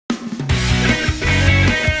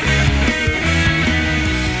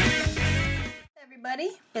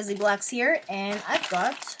everybody, Busy Blocks here, and I've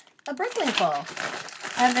got a Bricklink haul.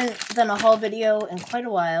 I haven't done a haul video in quite a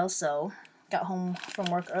while, so got home from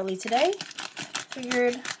work early today.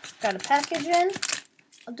 Figured, got a package in,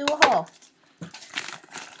 I'll do a haul.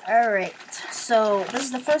 Alright, so this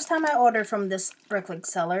is the first time I ordered from this Bricklink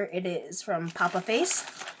seller. It is from Papa Face.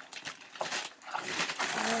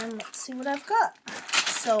 And let's see what I've got.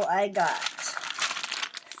 So I got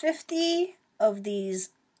 50 of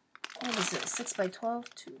these. What is it? 6 by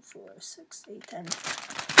 12? 2, 4, 6, 8, 10.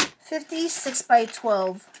 50 6 by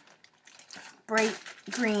 12 bright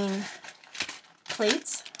green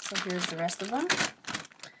plates. So here's the rest of them.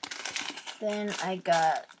 Then I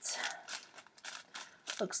got,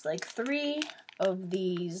 looks like 3 of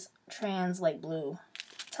these trans light blue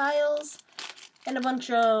tiles. And a bunch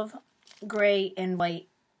of gray and white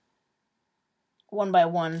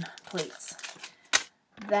 1x1 plates.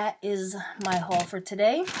 That is my haul for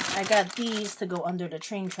today. I got these to go under the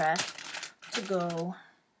train track to go,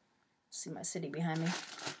 see my city behind me,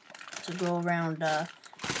 to go around the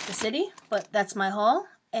city. But that's my haul,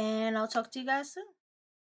 and I'll talk to you guys soon.